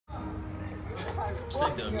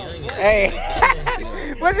Hey,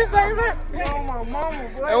 what you say, bro?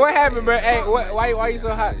 Hey, what happened, bro? Hey, why you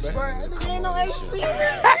so hot, bro? Ain't no AC.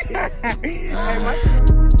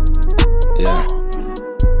 Yeah.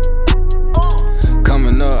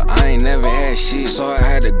 Coming up, I ain't never had shit, so I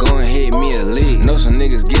had to go and hit me a lick. Know some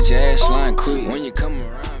niggas get your ass slime quick when you come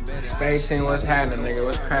around. Stay tuned, what's happening, nigga?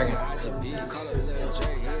 What's cracking?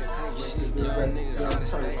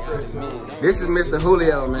 This is Mr.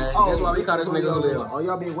 Julio, man. That's why we call this nigga Julio. Oh,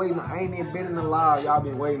 y'all been waiting. I ain't even been in the live. Y'all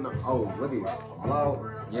been waiting on. Oh, what is it?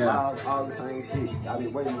 Vlog? Yeah. Vlog, all the same shit. Y'all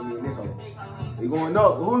been waiting on me in this one. We going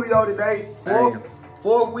up. Julio today.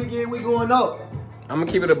 Fourth weekend, we going up. I'm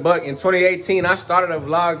gonna keep it a buck. In 2018, I started a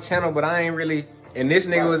vlog channel, but I ain't really. And this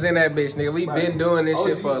nigga was in that bitch, nigga. We been doing this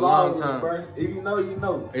shit for a long time. Bro. If you know, you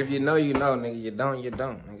know. If you know, you know, nigga. You don't, you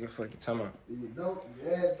don't. Nigga, fuck you talking about. If you don't,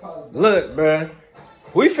 yeah, probably. Look, bruh.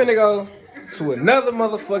 We finna go to another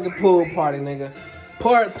motherfucking pool party, nigga.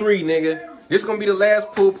 Part 3, nigga. This gonna be the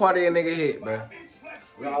last pool party a nigga hit, bruh.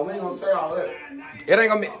 Nah, we ain't gonna say all that. It ain't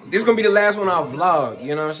gonna be. This gonna be the last one I'll vlog.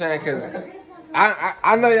 You know what I'm saying? Cause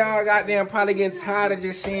I know y'all goddamn probably getting tired of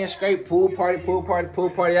just seeing straight pool party, pool party, pool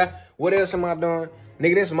party. What else am I doing?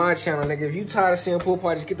 Nigga, this is my channel, nigga. If you tired of seeing pool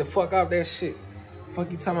parties, get the fuck off that shit.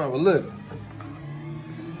 Fuck you talking about? But look,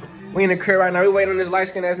 we in the crib right now. We waiting on this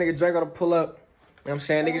light-skinned ass nigga Draco to pull up. You know what I'm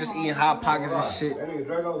saying? Nigga just eating Hot Pockets and shit. That nigga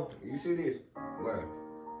Draco, you see this? Well,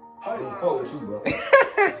 how do you fuck with you, bro?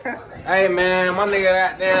 Hey, man, my nigga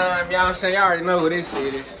goddamn, you know what I'm saying? Y'all already know who this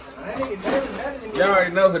is. Y'all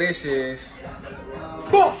already know who this is.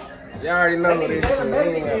 Y'all already know who this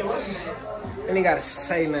is. Ain't gotta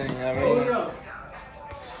say nothing, you know what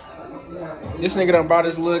I mean? This nigga done brought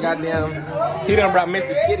his little goddamn, he done brought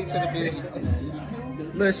Mr. Shitty to the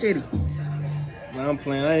building. Little Shitty. No, I'm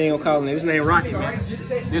playing, I ain't gonna call him that. This name Rocky, man.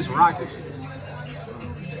 This Rocky.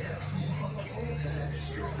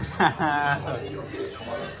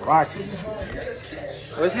 Rocky.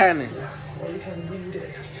 What's happening?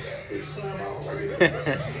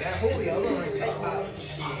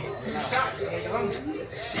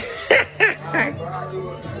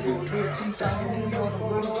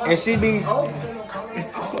 And she be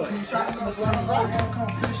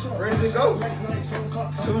ready to go.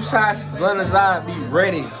 2 shots, runners out, be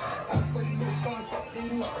ready.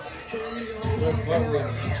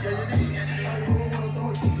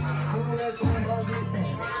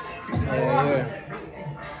 Yeah.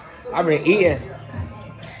 I've been eating.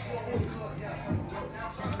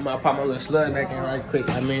 I'm gonna pop my little slug back in right quick.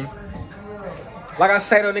 I mean, like I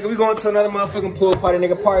say though, nigga, we going to another motherfucking pool party,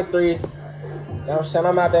 nigga, part 3. You know what I'm saying?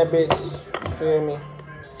 I'm out that bitch. You feel me?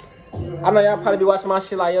 I know y'all probably be watching my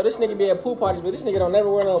shit like, yo, this nigga be at pool parties, but this nigga don't never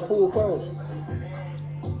wear no pool clothes.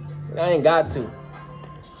 I ain't got to.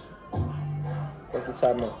 What you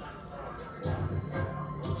talking about?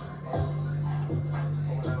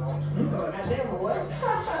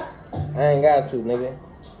 I ain't got to, nigga.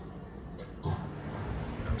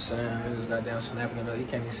 I'm saying, niggas got down snapping it up. You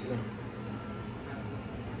can't even see them.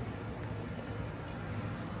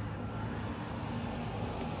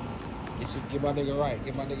 Get my nigga right.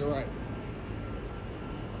 Get my nigga right.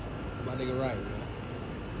 Get my nigga right, man.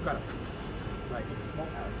 You gotta, like, get the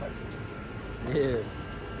smoke out type shit. Yeah.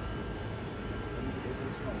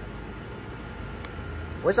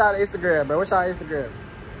 What's y'all Instagram, bro? What's y'all Instagram?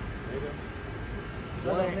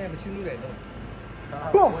 One man, but you knew that, though.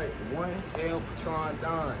 Boom! 1L Patron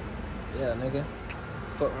Don. Yeah, nigga.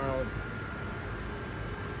 Fuck around.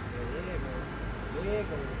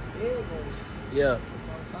 Yeah.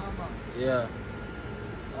 Yeah.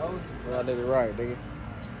 Well, nigga, right, nigga.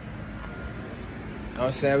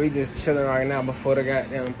 I'm saying we just chilling right now before the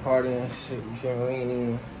goddamn party and shit. You feel me? We ain't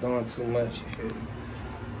even doing too much. You feel me?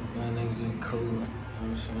 My nigga just cool. You know what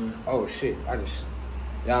I'm saying? Oh shit!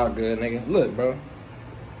 Y'all good, nigga. Look, bro.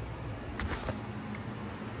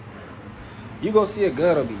 You go see a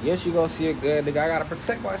good or be. Yes, you go see a good. Nigga, I gotta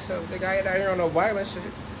protect myself. Nigga, I ain't out here on no violent shit.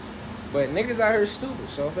 But niggas out here stupid.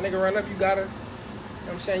 So if a nigga run up, you gotta. You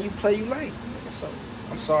know what I'm saying? You play, you late. So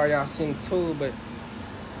I'm sorry y'all seen the tool, but.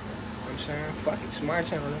 I'm saying, fuck it, it's my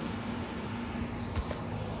channel.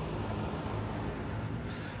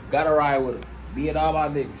 Gotta ride with it. Be it all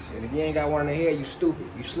about niggas. And if you ain't got one in the head, you stupid.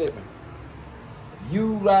 You slipping.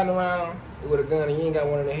 You riding around with a gun and you ain't got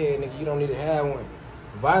one in the head, nigga, you don't need to have one.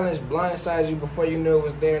 Violence blindsides you before you knew it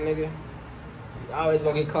was there, nigga. You always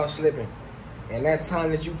gonna get caught slipping. And that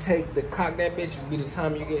time that you take to cock that bitch will be the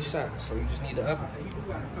time you get shot. So you just need to up it.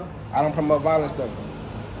 I don't promote violence though.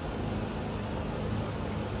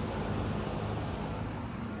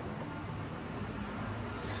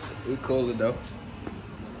 We cooler though.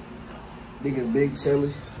 Niggas big chilly.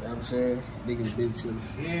 You know what I'm I'm saying? Niggas big too.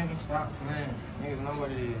 Yeah, stop playing. Niggas know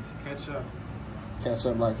what it is. Catch up. Catch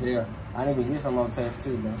up like hell. I need to get some more tests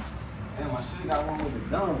too, man. Damn, my shit got one with the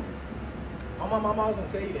dome. Oh, my mama was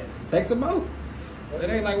gonna tell you that. Take some more. It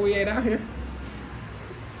ain't like we ate out here.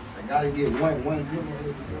 I gotta get one good one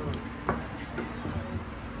with the dome.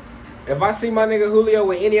 If I see my nigga Julio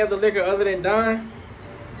with any other liquor other than Don,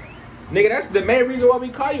 nigga, that's the main reason why we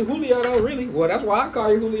call you Julio though, really. Well, that's why I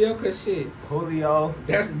call you Julio, cause shit. Julio.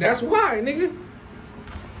 That's why, nigga.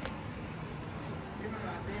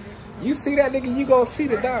 You see that nigga, you gon' see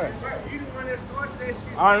the Don. You the one that started that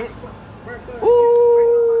shit. Alright.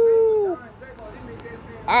 Ooh.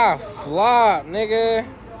 I flop, nigga.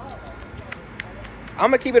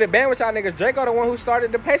 I'ma keep it a band with y'all niggas. Draco the one who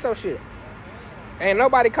started the peso shit. Ain't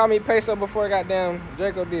nobody call me peso before goddamn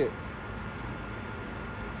Draco did.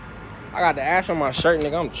 I got the ash on my shirt,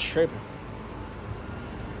 nigga. I'm tripping.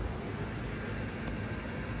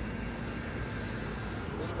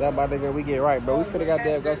 Stop by, nigga. We get right, bro. We finna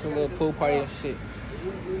goddamn go to a little pool party and shit.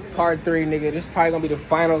 Part 3, nigga. This probably gonna be the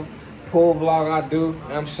final pool vlog I do. You know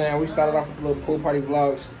what I'm saying? We started off with little pool party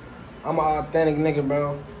vlogs. I'm an authentic nigga,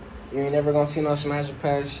 bro. You ain't never gonna see no smash or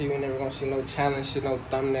pass shit. You ain't never gonna see no challenge shit, no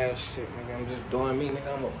thumbnail shit, nigga. I'm just doing me,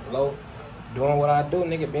 nigga. I'm a blow. Doing what I do,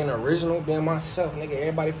 nigga. Being original, being myself, nigga.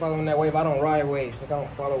 Everybody following that wave. I don't ride waves, nigga. I don't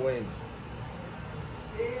follow waves.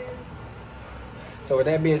 So with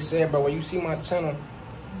that being said, bro, when you see my channel,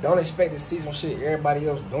 don't expect to see some shit everybody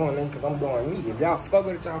else doing, nigga, because I'm doing me. If y'all fuck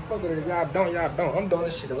with it, y'all fuck with it. If y'all don't, y'all don't. I'm doing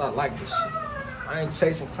this shit because I like this shit. I ain't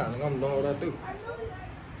chasing clout, nigga. I'm doing what I do.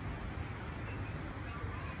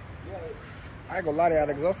 I ain't gonna lie to y'all,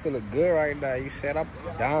 niggas. I'm feeling good right now. You said I'm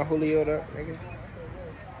down Julio'd up, niggas.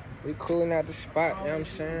 We cooling out the spot, you know what I'm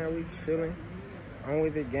saying? We chilling. I'm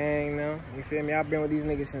with the gang now. You feel me? I've been with these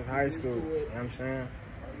niggas since high school, you know what I'm saying?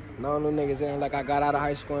 No new niggas. It ain't like I got out of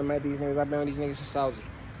high school and met these niggas. I've been with these niggas since I was. You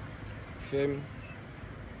feel me?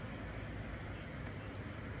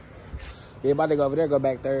 Be about to go over there, go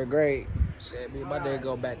back 3rd grade. Shit, be about to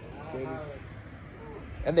go back. You feel me?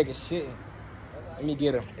 That nigga shitting. Let me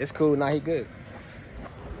get him. It's cool. Nah, he good.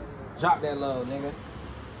 Drop that low, nigga.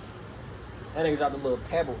 That nigga dropped a little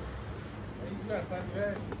pebble.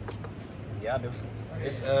 Yeah, I do.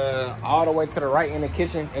 It's all the way to the right in the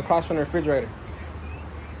kitchen, across from the refrigerator.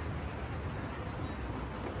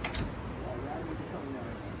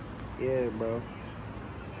 Yeah, bro.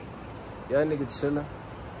 Y'all nigga chillin'.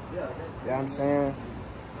 Yeah, you know what I'm saying?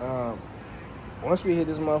 Once we hit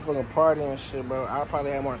this motherfucking party and shit, bro, I'll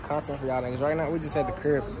probably have more content for y'all niggas. Right now, we just at the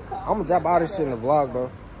crib. I'm gonna drop all this shit in the vlog, bro.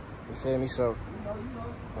 You feel me? So, you know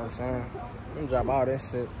what I'm saying? I'm gonna drop all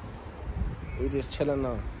this shit. We just chillin'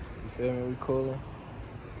 though. You feel me? We coolin'.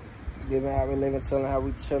 Living how we living, chillin' how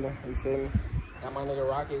we chillin'. You feel me? Got my nigga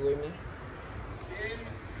Rocky with me.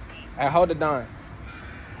 Hey, hold it down.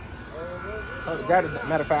 Hold it, grab it.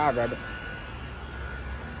 Matter of fact, I'll grab it.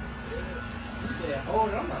 Yeah, hold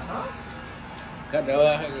it. I'm like, huh? Got the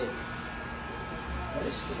other nigga. Oh,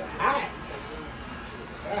 this shit hot.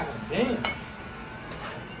 God damn.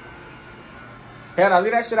 Hell no,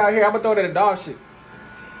 leave that shit out here. I'm gonna throw it in the dog shit.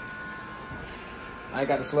 I ain't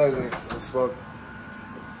got the slugs in it. Let's smoke.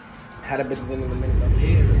 Had the bitches in a minute though.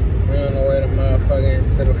 Yeah. We on the way to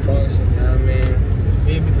motherfucking to the function, you know what I mean?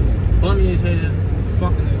 Feel me? Bunny as hell.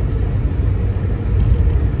 Fucking it.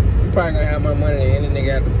 You probably gonna have my money than any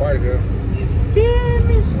nigga at the party, girl. You feel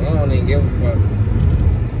me? So I don't even give a fuck.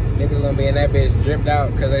 Niggas gonna be in that bitch dripped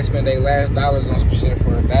out because they spent their last dollars on some shit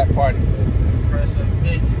for that party. Impressive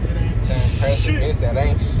bitch. That ain't To impress a bitch that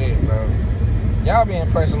ain't shit, bro. Y'all be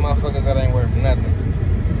impressing motherfuckers that ain't worth nothing.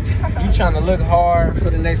 You trying to look hard for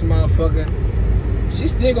the next motherfucker. She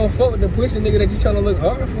still gonna fuck with the pussy nigga that you trying to look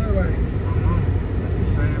hard for, like. That's the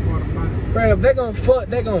sad part about it. Bro, if they gonna fuck,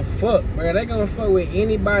 they gonna fuck, bro. They gonna fuck with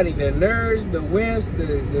anybody. The nerds, the wimps,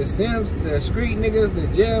 the simps, the street niggas, the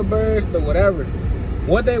jailbirds, the whatever.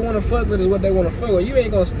 What they wanna fuck with is what they wanna fuck with. You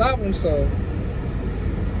ain't gonna stop them, so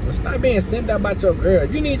stop being simped out about your girl.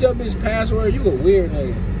 If you need your bitch password, you a weird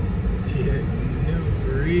nigga. Yeah, no,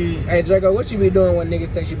 for real. Hey, Draco, what you be doing when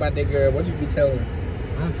niggas text you about that girl? What you be telling them?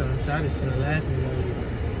 I'm telling you, I just seen laughing mode.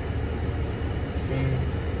 Feel me?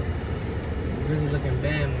 You really looking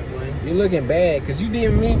bad, my boy. You looking bad, cause you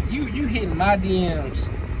didn't mean you hitting my DMs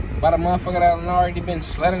by the motherfucker that done already been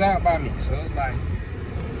slutted out by me. So it's like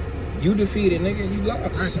you defeated, nigga. You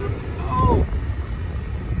lost. Oh.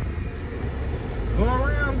 Go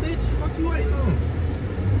around, bitch. Fuck you waiting on.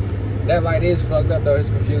 That light is fucked up though. It's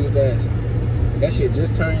confused ass. That shit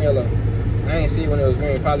just turned yellow. I ain't see it when it was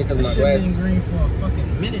green, probably because my glasses. Been green for a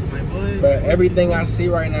fucking minute, my boy. But everything I see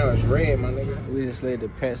right now is red, my nigga. We just laid the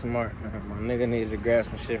PetSmart. Nigga needed to grab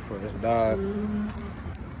some shit for his dog.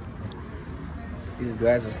 These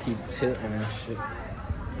glasses keep tilting and shit.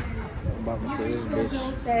 I'm about to put this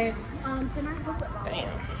bitch. Say, can I book it?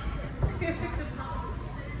 Damn.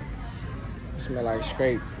 Smell like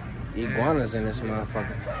scrape iguanas in this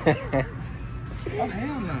motherfucker. Oh,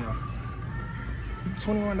 hell no.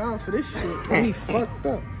 $21 for this shit. He fucked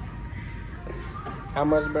up. How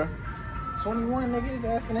much, bro? 21, nigga. His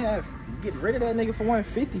ass finna have. Get rid of that nigga for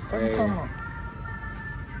 150. Fuck you talking about.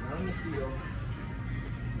 Now, let me see, yo.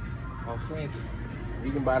 Oh, Flint.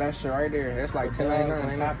 You can buy that shit right there. That's like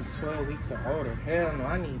 $10.99, ain't it? 12 weeks or older. Hell no,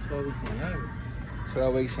 I need 12 weeks and younger.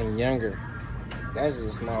 12 weeks and younger. That's just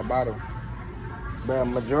a small bottle. Bro,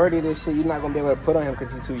 majority of this shit you're not gonna be able to put on him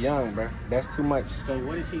because he's too young, bro. That's too much. So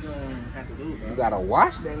what is he gonna have to do, bro? You gotta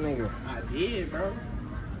wash that nigga. I did, bro.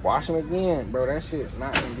 Wash him again, bro. That shit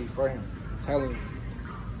not gonna be for him. I'm telling you.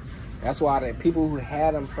 That's why the people who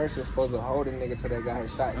had him first are supposed to hold the nigga till they got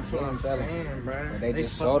his shot. That's what I'm saying, bro. But they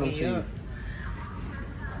just sold him to you.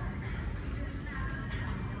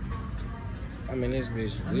 I mean, this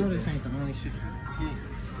bitch. I know this ain't the only shit for tick.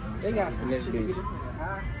 They got some this shit bitch.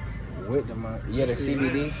 high. With the yeah, the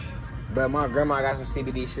CBD. But my grandma got some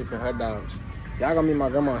CBD shit for her dogs. Y'all gonna meet my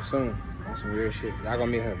grandma soon. On some weird shit. Y'all gonna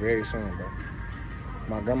meet her very soon, bro.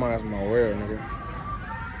 My grandma is my world, nigga.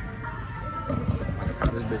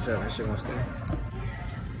 This bitch up, that shit gonna stay.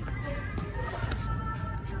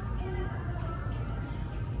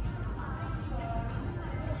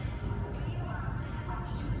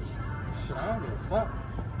 Shit, I don't give a fuck.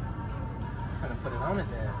 I'm finna put it on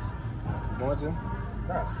his ass. You want to?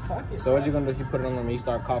 Bro, fuck it. So what you gonna do if you put it on him and he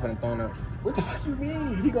start coughing and throwing up? What the fuck you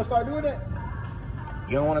mean? He gonna start doing that?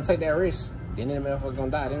 You don't wanna take that risk. Then the motherfucker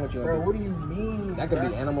gonna die. Then what you gonna Bro, do? what do you mean? That could bro?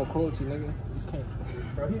 be animal cruelty, nigga. You just can't.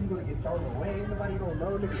 Bro, he's gonna get thrown away. Ain't nobody gonna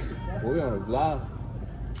know, nigga. We on a vlog.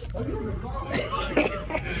 Oh, you on the vlog?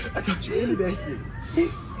 I thought you into that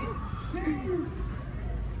shit.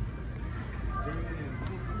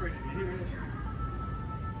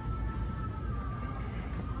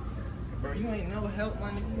 Bro, you ain't no help,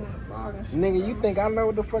 my nigga. You on the vlog and shit. Nigga, you bro. think I know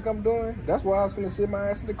what the fuck I'm doing? That's why I was finna sit my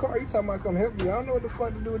ass in the car. You talking about come help me. I don't know what the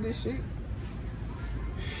fuck to do with this shit.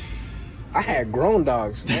 I had grown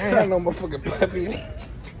dogs. I ain't had no motherfucking puppy.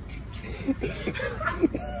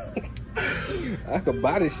 I could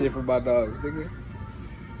buy this shit for my dogs, nigga.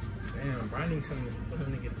 Damn, bro, I need something for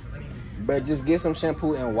him to get funny. But just get some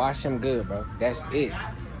shampoo and wash him good, bro. That's it.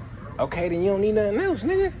 Okay, then you don't need nothing else,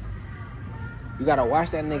 nigga. You gotta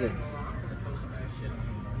wash that nigga. I'm finna throw some ass shit on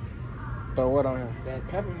him, bro. Throw what on him? That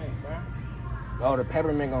peppermint, bro. Oh, the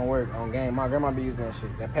peppermint gonna work on game. My grandma be using that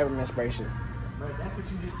shit. That peppermint spray shit. Bro, that's what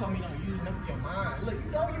you just told me. Don't use nothing with your mind. Look, you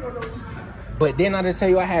know you don't know what you're saying. But didn't I just tell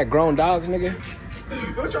you I had grown dogs, nigga?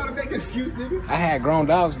 Don't try to make an excuse, nigga. I had grown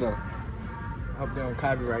dogs, though. I hope they don't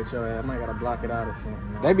copyright your ass. I might gotta block it out or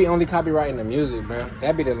something. They be only copyrighting the music, bro.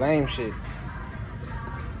 That be the lame shit.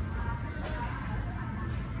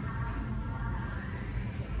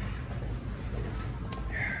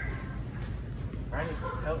 I need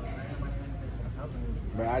some help, man.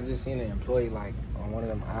 Bro, I just seen an employee, like, on one of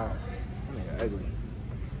them eyes. I mean, ugly.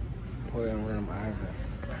 Employee on one of them eyes, though.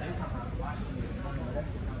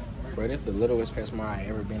 Bro, this the littlest PetSmart I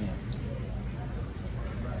ever been in.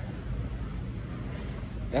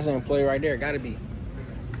 That's an employee right there. Gotta be.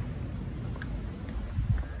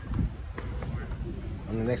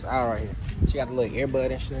 On the next aisle right here. She got the little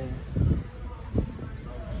earbud and shit.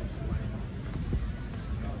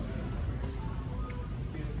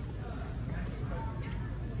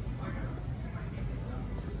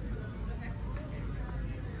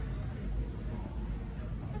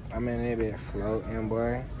 I'm in there bit floating,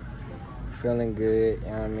 boy. Feeling good, you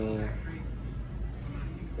know what I mean?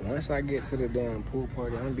 Once I get to the damn pool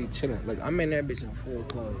party, I'm gonna be chilling. Look, I'm in that bitch in full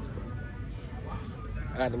clothes, bro.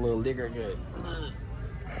 I got the little liquor gut.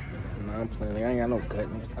 No, I'm playing. I ain't got no gut,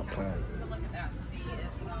 nigga. Stop playing. Look at that and see if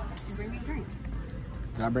you bring me a drink.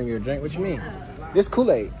 Can I bring you a drink? What you mean? This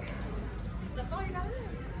Kool-Aid. That's all you gotta do.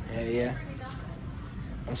 Yeah, yeah.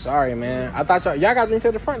 I'm sorry, man. I thought y'all got drinks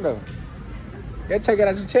at the front, though. Yeah, check it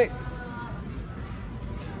out your check.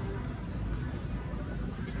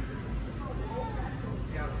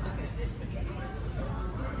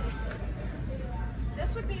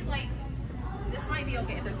 This would be like, this might be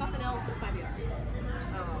okay. If there's nothing else, this might be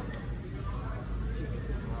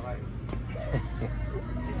alright.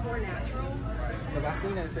 It's more natural. Because I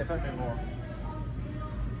seen that it said peppermint more.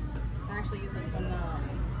 I actually use this one.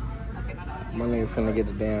 I'll take my dog. My nigga finna get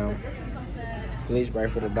the damn This is something. flea spray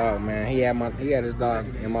for the dog, man. He had his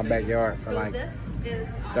dog in my backyard for So like this is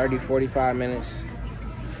 30, 45 minutes. You know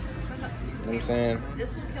what I'm saying?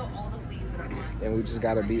 This will kill all the fleas in And we just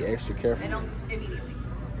gotta be extra careful. They don't immediately.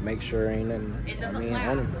 Make sure ain't nothing. It doesn't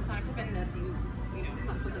last, so it's not preventing us. You know, it's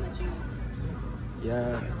not something that you.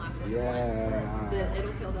 Yeah.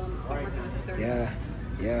 It'll kill them. It's not working with the 30.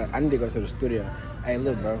 Yeah. I need to go to the studio. Hey,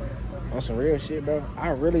 look, bro. On some real shit, bro. I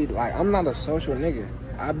really like. I'm not a social nigga.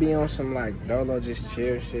 I be on some like dolo, just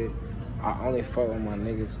chill shit. I only fuck with my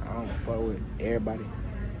niggas. I don't fuck with everybody.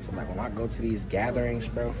 So like when I go to these gatherings,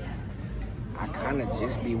 bro, I kind of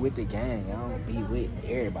just be with the gang. I don't be with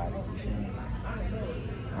everybody. You feel me?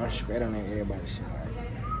 Like, I'm straight on that everybody shit. Like, you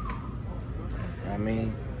know what I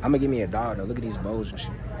mean? I'm gonna give me a dog though. Look at these bows and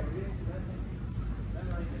shit.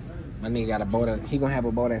 My nigga got a bow that he gonna have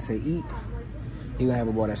a bow that say eat. He gonna have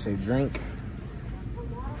a bow that say drink.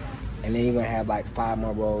 And then he gonna have like 5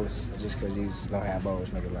 more bows just cause he's gonna have bows,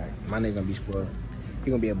 nigga. Like my nigga gonna be spoiled. He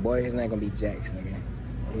gonna be a boy. His name gonna be Jax, nigga.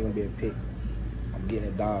 He gonna be a pig. I'm getting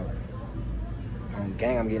a dog. On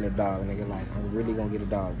gang, I'm getting a dog, nigga. Like I'm really gonna get a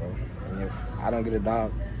dog, bro. And if I don't get a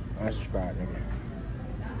dog, unsubscribe,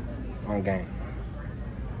 nigga. On gang.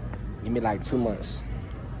 Give me like 2 months.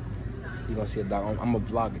 You gonna see a dog. I'm gonna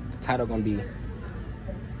vlog it. The title gonna be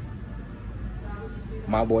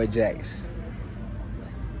My Boy Jax.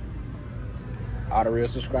 All the real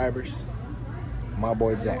subscribers, My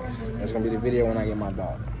Boy Jax. That's gonna be the video when I get my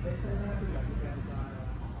dog.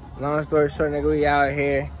 Long story short, nigga, we out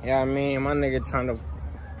here. You know what I mean? My nigga trying to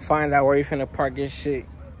find out where he finna park his shit.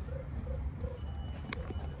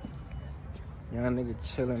 Y'all nigga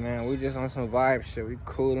chillin', man. We just on some vibe shit. We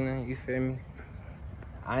coolin', you feel me?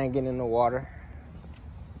 I ain't getting in the water.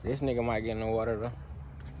 This nigga might get in the water, though.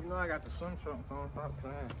 You know I got the swim trunks on. Stop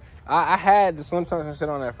playing. I had the swim trunks and shit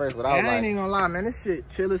on that first, but I was I ain't even gonna lie, man. This shit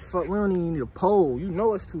chill as fuck. We don't even need a pole. You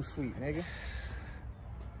know it's too sweet, nigga.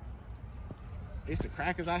 It's the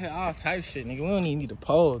crackers out here, all type shit, nigga. We don't even need a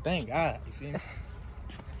pole. Thank God. You feel me?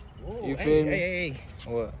 Whoa, You feel me? Hey.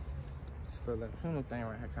 What? It's the Latino thing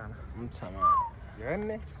right here, kind of. I'm talking about. You heard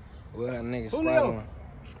me? Well, nigga, Julio. slide on.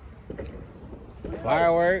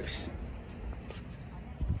 Fireworks.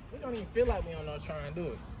 We don't even feel like we don't know trying to do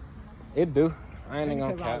it. It do. I ain't even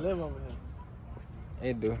gonna Because I cap. live over here.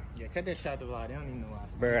 It do. Yeah, cut that shot to the line. They don't even know why.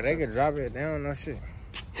 Bro, they could drop it. They don't know shit.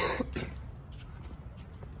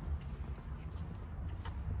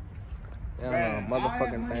 They don't know a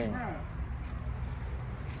motherfucking thing.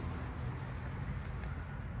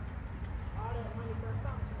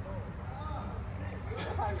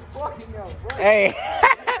 Hey,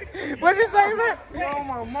 what you say, bro? Oh,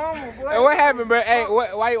 my mama, boy. Hey, what happened, bro? Hey,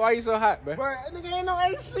 why you so hot, bro? Bro, that nigga ain't no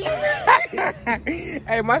AC.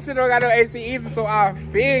 Hey, my shit don't got no AC either, so I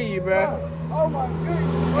feel you, bro. Oh my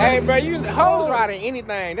goodness. Hey, bro, you hoes riding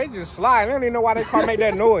anything. They just slide. They don't even know why they car make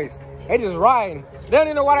that noise. They just riding. They don't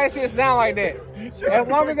even know why that shit sound like that. As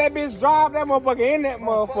long as that bitch drive that motherfucker in that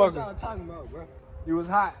motherfucker. What y'all talking about, bro? You was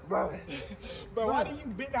hot, Bro, why do you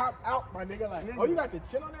bit out, my nigga? Like, oh, you got the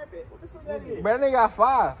chin on that bit? What the fuck that is? Bro, they got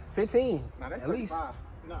 5, 15, Nah, that's at least. 25.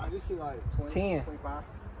 Nah, this shit like 20, 10. 25.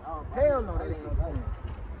 Oh, hell no, that ain't no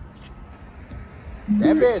 10.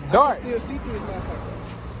 That bitch dark. Still see through this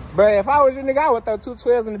motherfucker. Bro, if I was your nigga, I would throw 2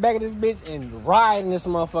 12s in the back of this bitch and ride in this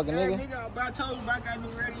motherfucker, nigga. Nigga, I told you I got new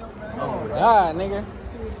radio, man. Oh, God, nigga.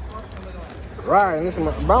 See what this function look like. Right, and this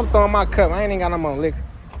bro, I'm throwing my cup. I ain't even got no more liquor.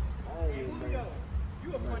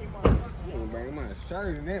 You a funny motherfucker. You ain't bring my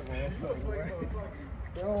shirt in that motherfucker, bro.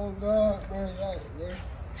 Oh, God, man.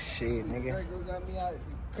 Shit, nigga. Draco got me out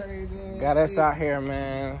crazy. Got us out here,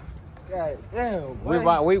 man. God damn,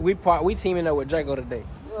 boy. We teaming up with Draco today.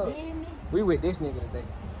 Yeah. We with this nigga today.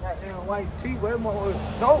 Goddamn white tee, where my was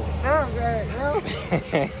soaked now,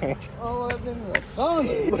 goddamn. Oh, I've been in the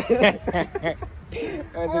sauna. That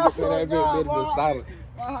nigga said that bitch been solid.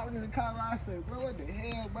 I hopped in the car and I said, bro, what the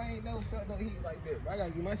hell, bro? I ain't never felt no heat like that, bro. I gotta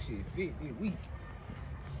get my shit fit this week.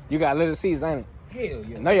 You got little seeds, ain't it? Hell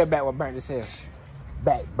yeah. I know your back was burnt as hell.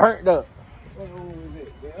 Back burnt up. What room is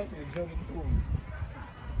it? Man, I'm finna jump in the pool.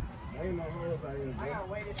 Ain't no hole about here, bro. I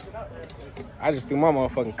gotta weigh this shit up there. I just threw my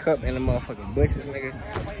motherfucking cup in the motherfucking bushes, nigga.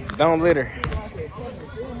 Don't litter.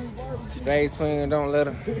 Spade twin, don't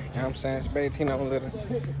litter. You know what I'm saying? Spade team, don't litter.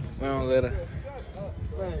 We don't litter.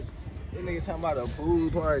 Man, this nigga talking about a pool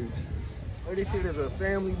party. Oh, this shit is a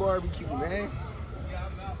family barbecue, man.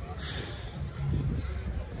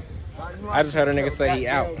 I just heard a nigga say he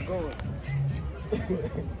out.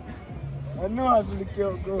 I know I should have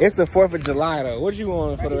kept going. It's the 4th of July, though. What you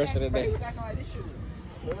want for the rest of the day?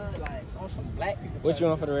 What you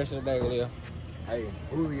want for the rest of the day, Leo? Hey,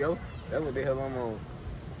 Julio. That's what the hell I'm on.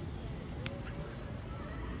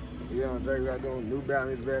 Yeah, Drake got doing New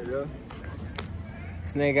Balance back there.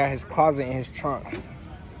 This nigga got his closet in his trunk.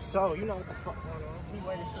 So, you know what the fuck going on? Let me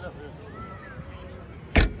weigh this shit up real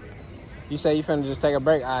You say you finna just take a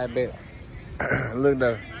break? I bet. Look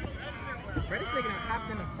though. Bro, this nigga done hopped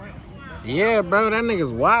in the front seat. Yeah, bro, that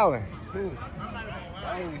nigga's wildin'. Who?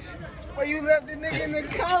 Well, you left the nigga in the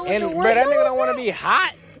car with And the bro, that nigga windows don't wanna up? be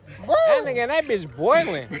hot. Bro. That nigga and that bitch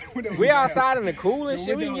boiling. We outside in the cool and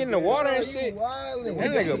shit. We can get in the water and shit. Wildin'.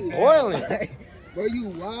 That nigga boiling. Bro, you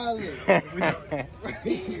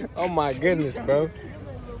wildin'. Oh my goodness, bro.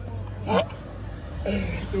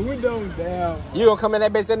 The window's down. You gonna come in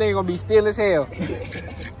that bitch, that nigga gonna be still as hell.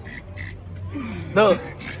 Stuck.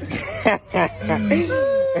 That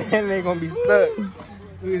nigga gonna be stuck. Look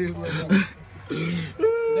at this little nigga.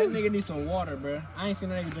 That nigga needs some water, bro. I ain't seen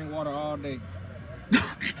that nigga drink water all day. I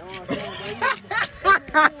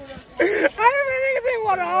ain't nigga drink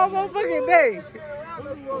water all motherfucking day.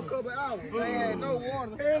 No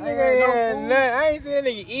water. That nigga ain't had nothing. I ain't seen that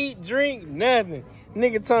nigga eat, drink, nothing.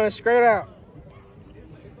 Nigga tongue straight out.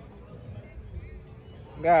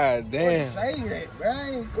 God damn. Say that, bro. I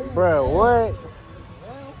ain't cool. Bro, what?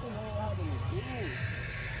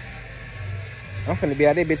 I'm finna be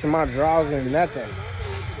out there bitch in my drawers and nothing.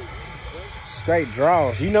 Straight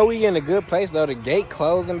drawers. You know we in a good place though. The gate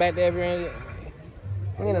closing back there.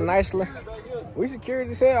 We in a nice little. We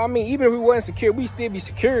secured as hell. I mean, even if we wasn't secure, we still be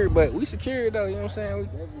secured. But we secured though. You know what I'm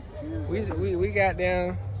saying? We got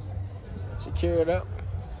down secured up.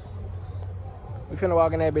 We finna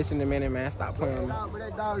walk in that bitch in a minute, man. Stop playing with me.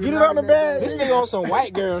 Get it on the bed. This nigga on some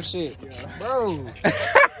white girl shit. Bro.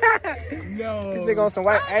 No. This nigga on some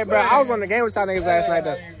white. Hey, bro, I was on the game with y'all niggas last night,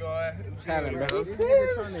 though. Cracking, bro.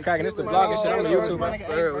 It's cracking. This the vlog and shit. I'm on YouTube.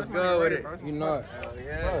 Sir, what's good with it? You know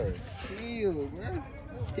it. Chill, bro.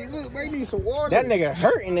 He look, bro, he needs some water. That nigga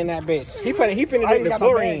hurting in that bitch. He finna drink the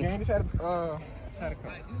chlorine. He just had a, had a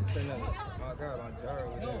cup. My God, my jar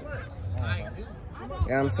over there. You know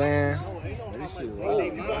what I'm saying?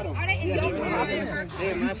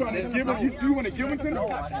 You want to give him to them?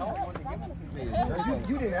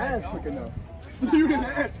 You didn't ask quick enough. You didn't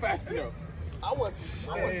ask fast enough.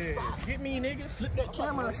 Get me, nigga. Flip that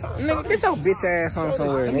camera or something. Nigga, get your bitch ass on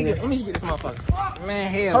somewhere, nigga. Let me just get this motherfucker.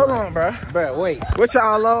 Man, hell. Hold on, bro. Bro, wait. What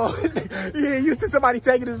y'all on? You ain't used to somebody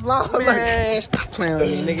taking this vlog. Man, stop playing with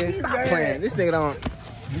me, nigga. Stop playing. This nigga don't.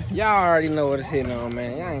 Y'all already know what it's hitting on,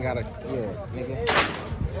 man. Y'all ain't gotta, nigga.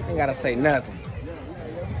 Ain't gotta say nothing.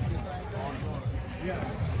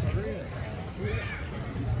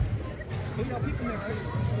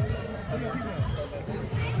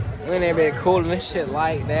 We ain't been cool and shit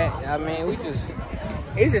like that. I mean,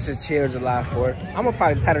 it's just a chill July 4th. I'm gonna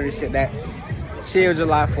probably title this shit that. Chill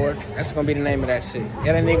July 4th. That's gonna be the name of that shit. It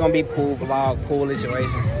ain't gonna be pool vlog, pool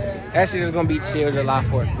situation. That shit is gonna be chill July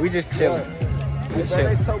 4th. We just chilling. We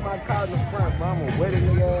chilling. They took my car in the front, bro. I'm gonna wet a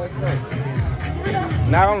nigga ass up.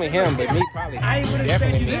 Not only him, but me probably. I ain't gonna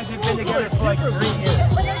say you guys have been together for like 3 years.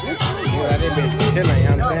 Yeah, they been chilling, you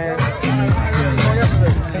know what I'm saying?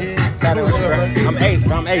 Shout out to you, bro. I'm Ace,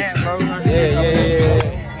 bro. I'm Ace. Yeah.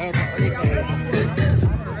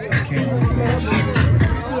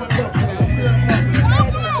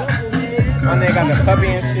 My nigga got the puppy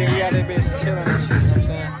and shit. We out there bitch chilling and shit, you know what I'm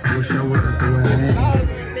saying?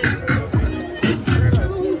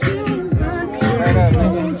 Straight up,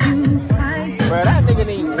 nigga. Bro, that nigga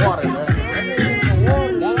need water, bro.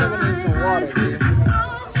 That nigga need some water, dude.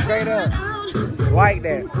 Straight up. Like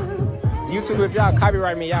that. YouTube, if y'all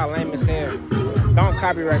copyright me, y'all lame as hell. Don't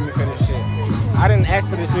copyright me for this shit. I didn't ask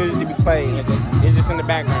for this music to be played, nigga. It's just in the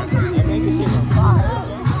background.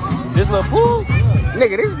 This little pool,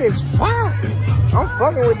 nigga, this bitch fire. I'm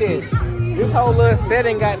fucking with this. This whole little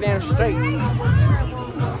setting goddamn straight.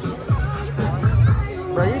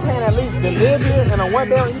 Bro, you can't at least live here in a one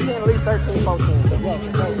bedroom, you can't at least 13, 14.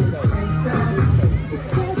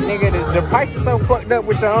 Nigga, the price is so fucked up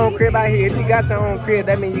with your own crib out here. If you got your own crib,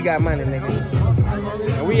 that means you got money, nigga.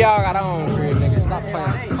 And we all got our own crib, nigga. Stop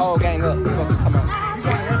playing. Whole gang up. What you talking about?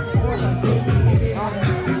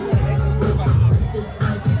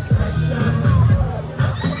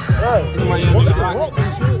 You might need to rock it.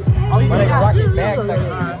 Oh, you might rock it back like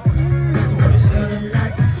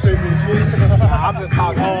I'm just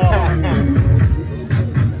talking.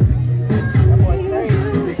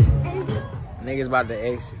 Niggas about to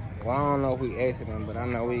exit. Well, I don't know if we exit them, but I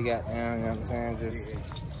know we got down, you know what I'm saying? Just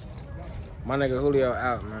my nigga Julio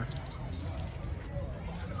out, man.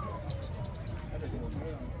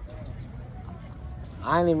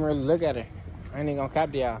 I ain't even really look at her. I ain't even gonna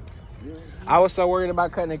copy y'all. I was so worried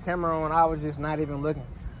about cutting the camera on, I was just not even looking.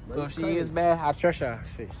 So if she is bad, I trust y'all.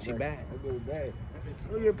 She bad.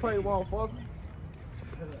 Who you play, motherfucker?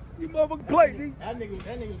 You motherfucking play, nigga. That was the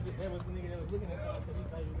nigga that was looking at y'all because he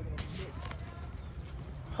thought you were looking at the dick.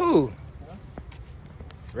 Who?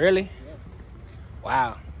 Really?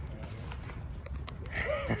 Wow.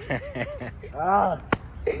 I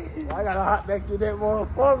gotta hop back in that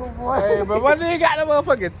motherfucker, boy. Hey, bro, my nigga got the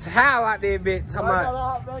motherfucking towel out there, bitch. I gotta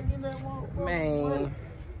hop back in that motherfucker. Man.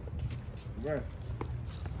 Boy.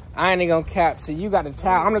 I ain't even gonna cap. See, you got the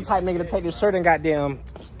towel. I'm the type nigga to take this shirt and goddamn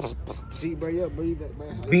See, bro, yeah, believe that,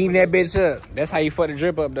 man. beating that bitch up. That's how you fuck the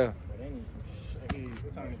drip up, though.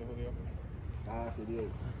 What time is the Julio? 5:58.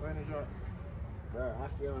 When is your? Bro, I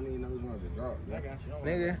still don't even know who's going to drop. I got you.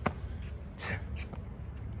 Nigga.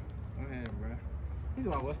 Go ahead, bro. He's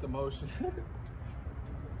like, what's the motion?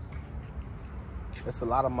 It's a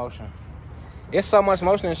lot of motion. It's so much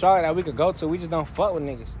motion in Charlotte that we could go to. We just don't fuck with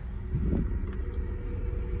niggas.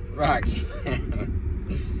 Rocky.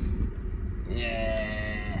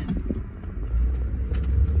 Yeah.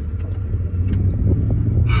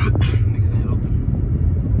 Niggas ain't open.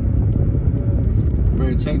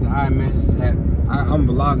 Bro, check the iMessage app. I'm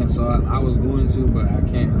vlogging, so I was going to, but I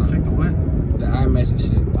can't. Check the what? The iMessage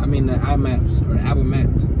shit. I mean the iMaps or the Apple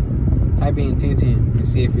Maps. Type in 1010 and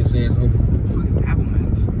see if it says open. What the fuck is Apple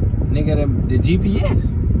Maps? Nigga, the GPS.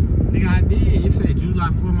 Nigga, I did. It said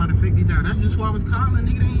July 4 might affect these hours. That's just why I was calling.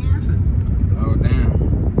 Nigga, they ain't answer. Oh, damn.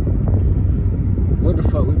 What the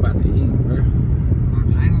fuck we about to eat, bro?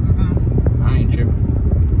 Jangles or something? I ain't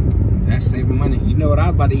tripping. That's saving money. You know what I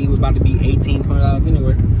was about to eat was about to be $18, $20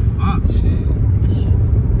 anyway. Fuck. Shit.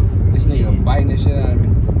 This nigga biting the shit out of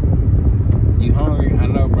me. You hungry? I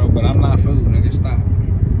know, bro, but I'm not food, nigga. Stop.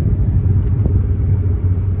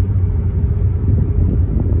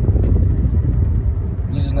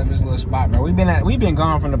 We just left this little spot, bro. We been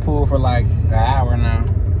gone from the pool for like an hour now.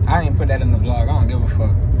 I didn't put that in the vlog. I don't give a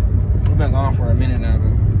fuck. We've been gone for a minute now, bro.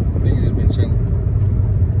 Niggas just been chilling.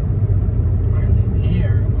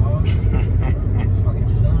 Here, bro. Fucking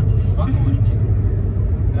son, just fucking with a nigga.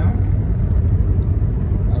 Yeah.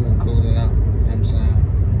 I've been cooling out. You know what I'm saying?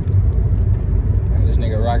 And this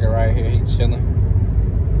nigga Rocket right here, he chilling.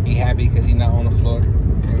 He happy because he not on the floor.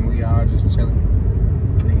 And we all just chilling.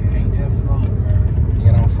 Nigga ain't that flow, bro.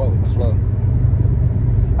 Nigga don't fuck with the flow.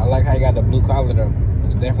 I like how you got the blue collar though.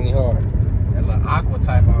 It's definitely hard. That little aqua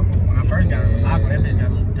type on me. When I first got it, aqua, that bitch got a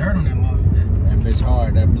little dirt on that motherfucker. That bitch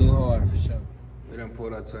hard. That blue hard for sure. We done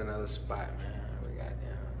pulled up to another spot, man. We got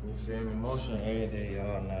down. You feel me? Motion every day,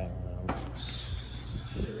 all night, man.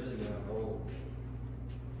 Shit really got old.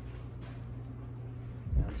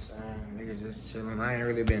 You know what I'm saying? Nigga just chilling. I ain't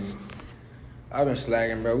really been. I've been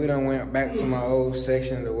slacking, bro. We done went back to my old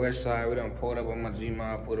section, the west side. We done pulled up on my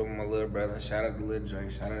G-Mob, pulled up on my little brother. Shout out to Lil Dre.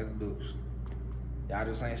 Shout out to Dukes. Y'all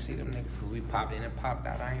just ain't see them niggas because we popped in and popped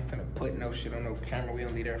out. I ain't finna put no shit on no camera. We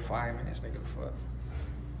don't be there 5 minutes, nigga. Fuck.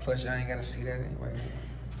 Plus, y'all ain't gotta see that anyway, nigga.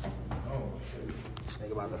 Oh, shit. This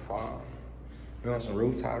nigga about to fall. We on some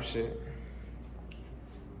rooftop shit.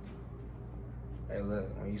 Hey, look,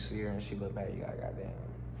 when you see her and she look back, you got goddamn.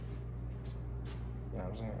 You know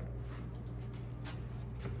what I'm saying?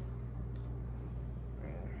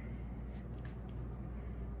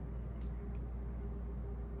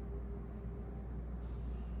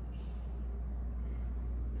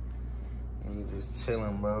 You just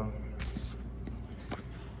chilling, bro.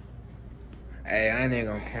 Hey, I ain't even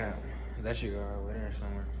gonna count. That should go over there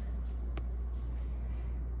somewhere.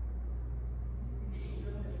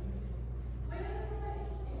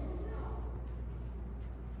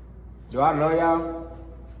 Do I know y'all?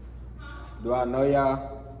 Do I know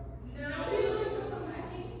y'all?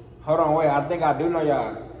 Hold on, wait. I think I do know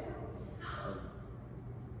y'all.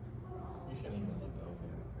 You shouldn't even look over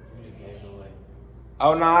there. You just gave it away.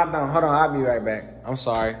 Oh no, I don't. Hold on, I'll be right back. I'm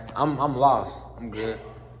sorry. I'm lost. I'm good.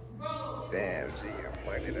 Damn, G, I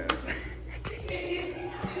fucked it up. Damn,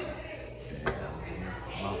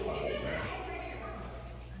 my fault, man.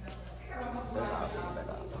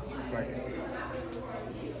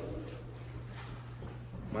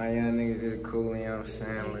 My young niggas just cool, you know what I'm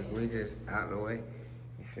saying? Like, we just out the way.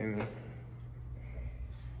 You feel me?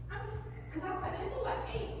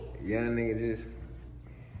 Young niggas just,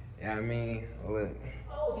 yeah, I mean, look.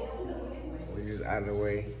 We just out of the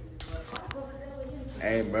way.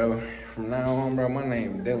 Hey, bro, from now on, bro, my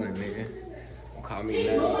name Dylan, nigga. Don't call me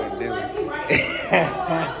nothing but Dylan.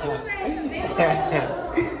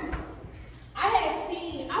 I had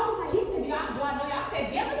seen, I was like, he said, do I know y'all? I said,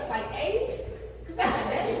 Dylan look like 80.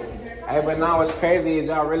 Hey, but now what's crazy is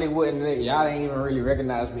y'all really wouldn't, y'all ain't even really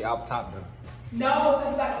recognize me off top, though. No,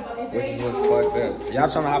 because you got the fucking This is what's fucked up. Y'all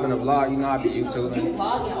trying to hop in the vlog, you know I be YouTubing. You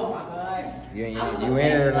vlogging, oh my god. You in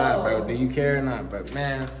it or not, bro? Do you care or not, bro?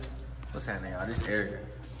 Man, what's happening, y'all? This Erica.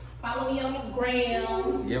 Follow me on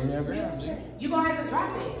Instagram. Give me a gram, G. You gonna have to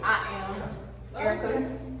drop it. I am Erica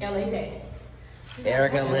LAJ.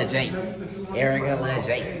 Erica Legend. Erica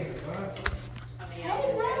Legend. You know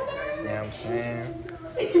what I'm saying?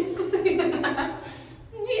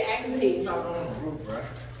 He actually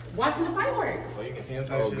watching the fireworks. Oh, you can see him.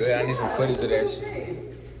 Oh, good. I need some footage of that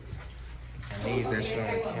shit. I need that shit on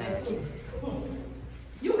the camera.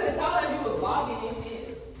 You could have told us you were vlogging and shit.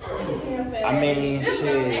 I mean, This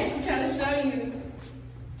shit. I'm actually trying to show you.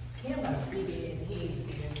 Cam got a big ass head.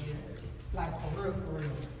 Like, for real, for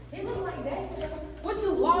real. It look like that. What you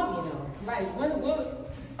vlogging though? Like, what?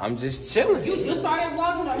 I'm just chilling. You just started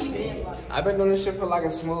vlogging or you been vlogging? I've been doing this shit for like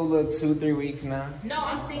a smooth little 2-3 weeks now. No,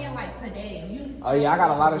 I'm saying like today. Oh yeah, I got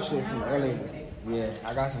a lot of shit from earlier. Yeah,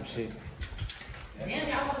 I got some shit. Damn,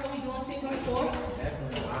 y'all want to be doing shit for the fourth?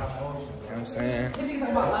 You know what I'm saying?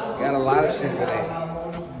 Got a lot of shit today.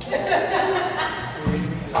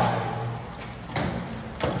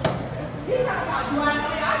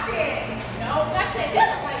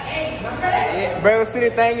 Yeah, bro, see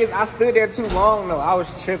the thing is, I stood there too long though. I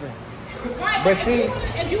was tripping. But see,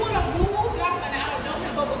 if you want to move, y'all can out of know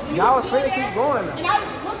him, but y'all was finna keep going though. And I was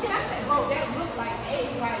looking, I said, bro, that looked like A.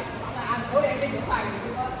 Like, I know that nigga like,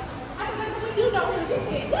 I said, that's what you know him. She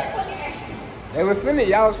said, that's fucking ass. They was finna,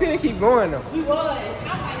 y'all was finna keep going though. We was.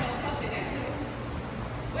 I'm like, no, fuck it, that's it.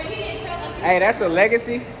 But he didn't tell us. Hey, that's a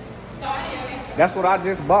legacy. So I didn't. That's what I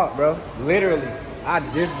just bought, bro. Literally, I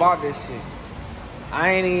just bought this shit.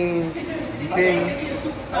 I ain't even, you feel me?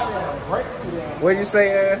 What'd you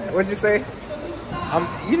say, what'd you say?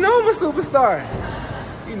 You know I'm a superstar.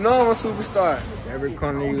 You know I'm a superstar. Every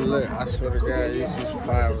corner you look, I swear to God, you see some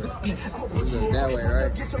fireworks. You look that way,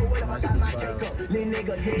 right? I see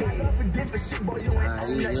fireworks.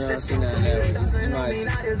 Nah, you don't see nothing that way. You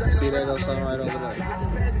might see that go something right over there.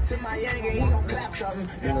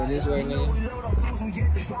 You know this way, nigga?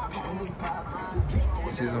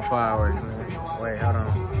 See some fireworks, nigga. Wait, hold on.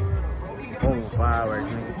 Boom, fireworks,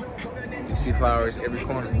 nigga. You see fireworks every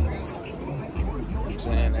corner. You know what I'm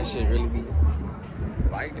saying? That shit really be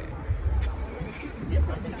like that.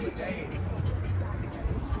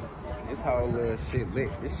 This whole little shit lit.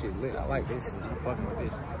 This shit lit. I like this. I'm fucking with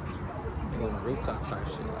this. You on the rooftop type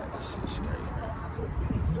shit like this shit straight.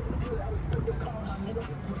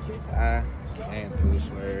 I can't do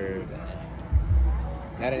swear that.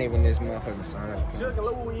 That ain't even this motherfucking song. Look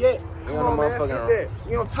where we at. We on the motherfucking.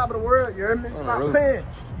 We on top of the world, you hear me? On Stop the roof. playing.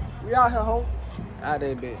 We out here, ho. Out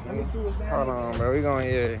there, bitch. Let me see what's down Hold here. on, bro. We gonna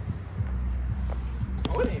hear it.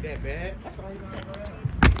 Oh, it ain't that bad. That's all you got.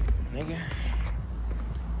 Nigga.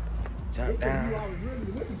 Jump down.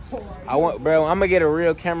 I want, bro, I'm gonna get a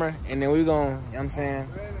real camera and then we gonna, you know what I'm saying,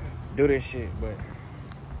 do this shit, but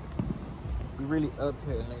we really up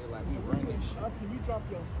here, nigga, like we run this shit. You drop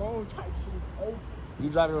your phone type shit over. You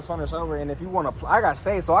drop your phone that's over, and if you wanna, I got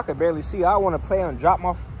saved so I could barely see. I wanna play and drop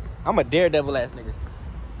my, I'm a daredevil ass nigga.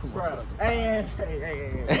 Bro, hey.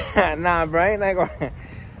 Nah, bro, ain't that gonna, you know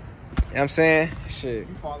what I'm saying? Shit.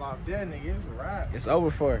 You fall off there, nigga. It's a ride. It's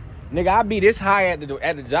over for. Nigga, I be this high at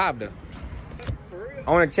the job though. For real?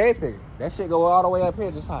 On a cherry picker. That shit go all the way up here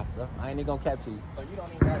just high, bro. I ain't even gonna capture you. So you don't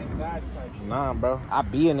even got anxiety type shit? Nah, bro. I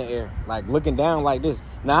be in the air, like looking down like this.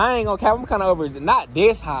 Now I ain't gonna cap. I'm kind of over. Not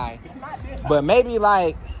this high, Not this but maybe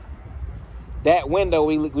like that window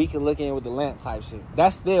we can look in with the lamp type shit.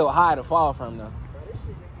 That's still high to fall from though. Bro, this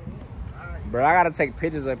shit making it. Alright. Bro, I gotta take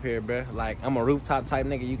pictures up here, bro. Like I'm a rooftop type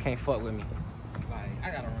nigga. You can't fuck with me. Like,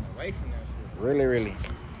 I gotta run away from that shit. Really, really.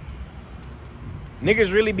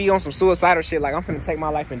 Niggas really be on some suicidal shit. Like I'm finna take my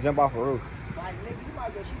life and jump off a roof. Like, nigga, you might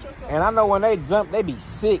as well shoot yourself. And I know when they jump, they be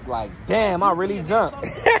sick. Like, damn, I really jumped.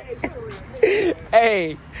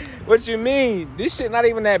 Hey, what you mean? This shit not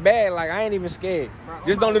even that bad. Like, I ain't even scared. Bro,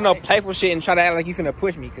 Just don't do no playful shit and try to act like you finna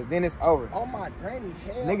push me, cause then it's over. Oh my granny,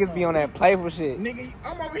 hell Niggas no. be on that playful shit. Nigga,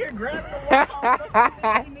 I'm over here grabbing the wall.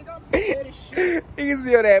 Nigga, I'm scared as shit. Niggas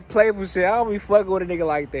be on that playful shit. I don't be fucking with a nigga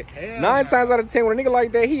like that. Hell 9 nah. times out of 10, when a nigga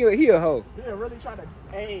like that, he a hoe. Yeah, really try to,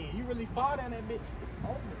 hey, you really fall down that bitch. It's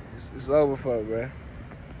over. It's over for, bro.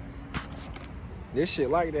 This shit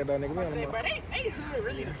like that though, nigga. I said, bro, they hood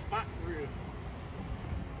really the spot for real.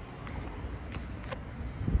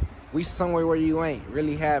 We somewhere where you ain't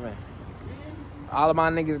really having. All of my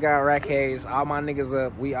niggas got rackets. All my niggas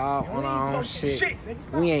up. We all on our own shit.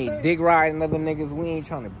 We ain't dick riding other niggas. We ain't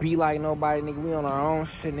trying to be like nobody, nigga. We on our own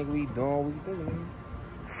shit, nigga. We doing what we do, nigga.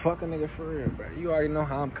 Fuck a nigga for real, bro. You already know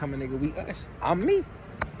how I'm coming, nigga. We us. I'm me. You know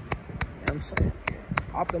what I'm saying?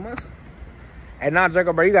 Off the muscle. Hey, nah,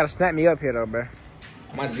 Draco, bro, you gotta snap me up here, though, bro.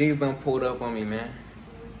 My G's done pulled up on me, man.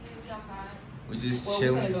 We just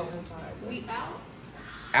chilling. We out.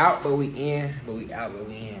 Out, but we in. But we out, but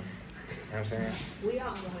we in. You know what I'm saying? We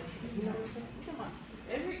out. You know what I'm saying?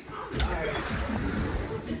 It's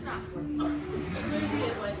not for me. It really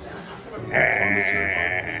is like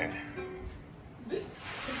that.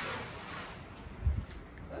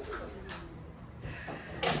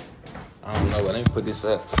 I don't know, but let me put this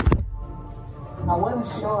up. I wasn't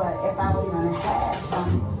sure if I was gonna have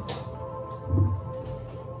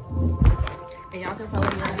And y'all can follow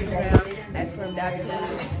me on Instagram. That's from Dottie.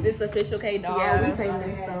 This official K Dog. Yeah, we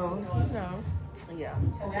famous, so you know. Yeah.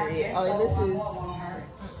 Okay. Oh, and this is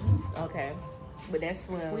okay. But that's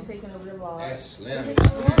Slim. We taking over the vlog. That's Slim.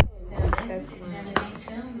 That's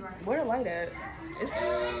Slim. Where the light at? It's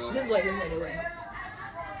this way, this way.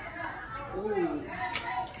 Ooh.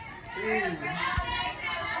 Ooh.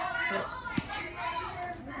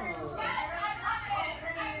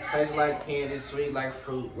 Tastes like candy, sweet like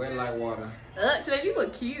fruit, wet like water. Should you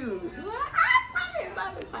look cute?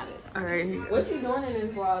 Alright. What you doing in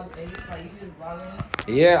this vlog? Like, you just vlogging?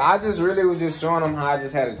 Yeah, I just really was just showing them how I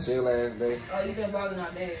just had a chill ass day. Oh, you been vlogging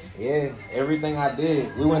all day? Yeah, everything I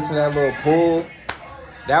did. We went to that little pool.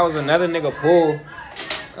 That was another nigga pool.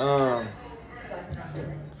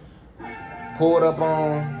 Pulled up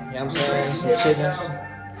on, you know what I'm saying, some chickens.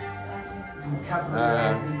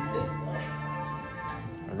 I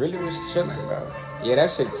really was chilling, bro. Yeah,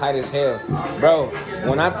 that shit tight as hell. Bro,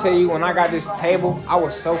 when I tell you, when I got this table, I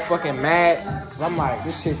was so fucking mad. Cause I'm like,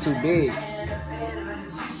 this shit too big.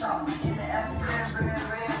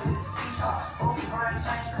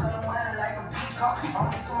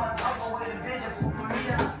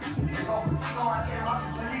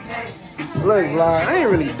 Look, vlog, I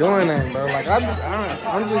ain't really doing nothing, bro. Like,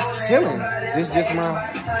 I'm just chilling. This is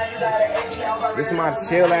my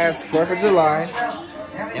chill ass 4th of July.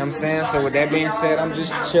 You know what I'm saying? So with that being said, I'm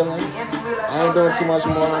just chilling. I ain't doing too much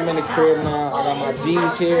more. I'm in the crib now. I got my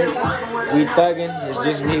G's here. We thugging. It's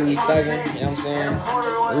just me. We thugging. You know what I'm saying?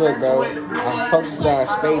 Look, bro. I'm posting y'all.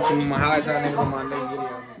 Spade to me. My highlights out niggas on my niggas.